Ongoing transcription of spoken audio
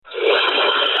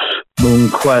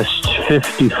Moon Quest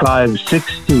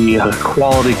 5560, a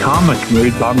quality comic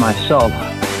made by myself.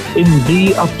 In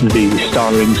Thee Up Thee,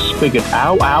 starring Spigot.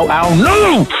 Ow, ow, ow,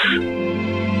 no!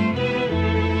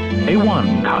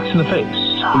 A1, cocks in the face.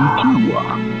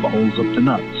 A2, balls up the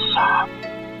nuts.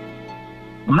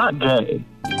 I'm not gay.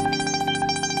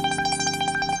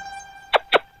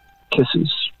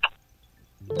 Kisses.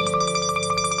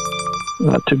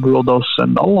 To Grildos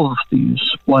and all of these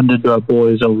splendid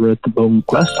boys over at the Bone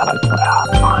Quest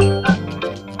Hotline.